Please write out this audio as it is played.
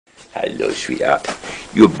Hello, sweetheart.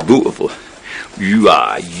 You're beautiful. You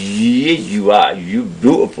are. Yeah, you are. You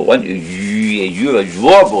beautiful, aren't you? Yeah, you're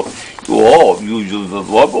adorable. Oh, you're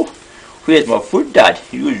adorable. Where's my food, Dad?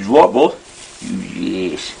 You're adorable.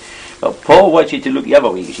 Yes. But Paul wants you to look the other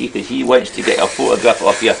way, you see, because he wants to get a photograph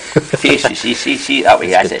of your face. You see, that way.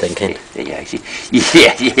 That's it. Thinking. Yeah, see.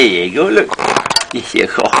 Yeah, there you go. Look. Yeah.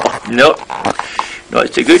 Oh, no,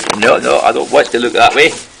 not so good. No, I don't want to look that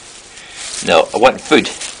way. No, I want food.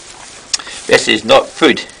 This is not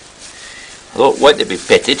food. I don't want to be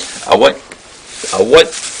petted. I want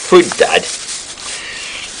food, Dad.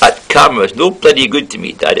 That camera's no bloody good to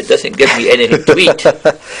me, Dad. It doesn't give me anything to eat.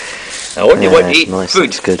 I only want to eat nice.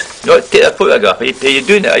 food. That's good. Not take a photograph. Are you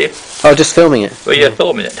doing it, are you? Oh, just filming it. Well, you're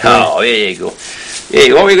filming it. Oh, there you go.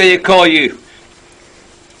 Hey, what are we going to call you?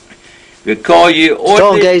 We'll call you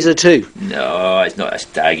only... Stargazer 2. No, it's not a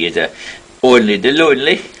stargazer. Only the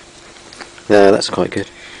lonely. Yeah, that's quite good.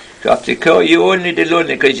 We have to call you only the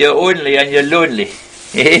lonely because you're only and you're lonely.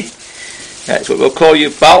 Eh? That's what we'll call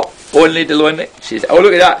you, pal. Only the lonely. Says, oh,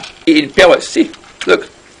 look at that. Eating pellets. See? Look.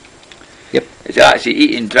 Yep. It's actually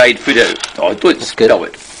eating dried food out. Oh, don't spill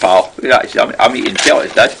it, pal. Look at that. I'm eating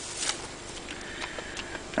pellets, Dad.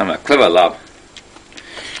 I'm a clever lad.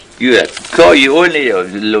 You call you only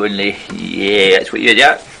the lonely. Yeah, that's what you're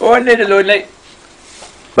at. Only the lonely.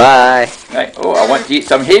 Bye. Right. Oh, I want to eat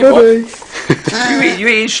some hay. You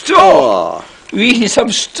eating straw? Oh. You eating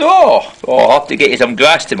some straw? Oh, I'll have to get you some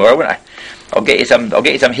grass tomorrow, won't I? I'll get you some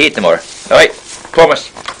hay tomorrow. All right,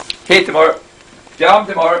 promise. Hay tomorrow. Jam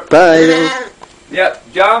tomorrow. Bye.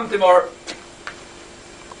 Yep, jam tomorrow.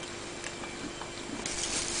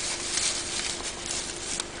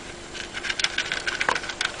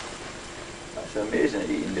 That's amazing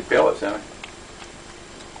eating the pellets, isn't it?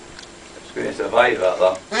 It's going to survive that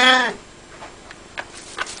long.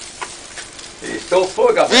 Are you still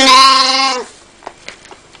photographing?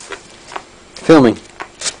 Filming.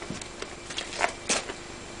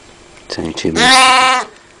 It's only 2 minutes.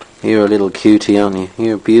 You're a little cutie, aren't you?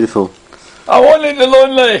 You're beautiful. I'm only the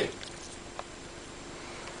lonely.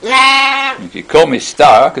 If you call me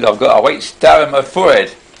Star, because I've got a white star on my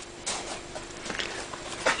forehead.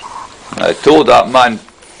 I told that man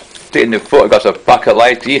taking the photographs of Packet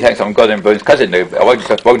Light, he thinks I'm Gordon Brown's cousin now, but I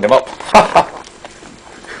just wound him up.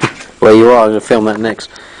 Well, you are. I'm going to film that next.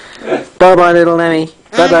 Bye-bye, little Lemmy.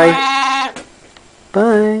 Bye-bye.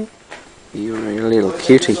 Bye. You're a little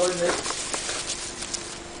cutie.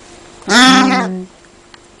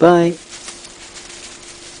 Bye.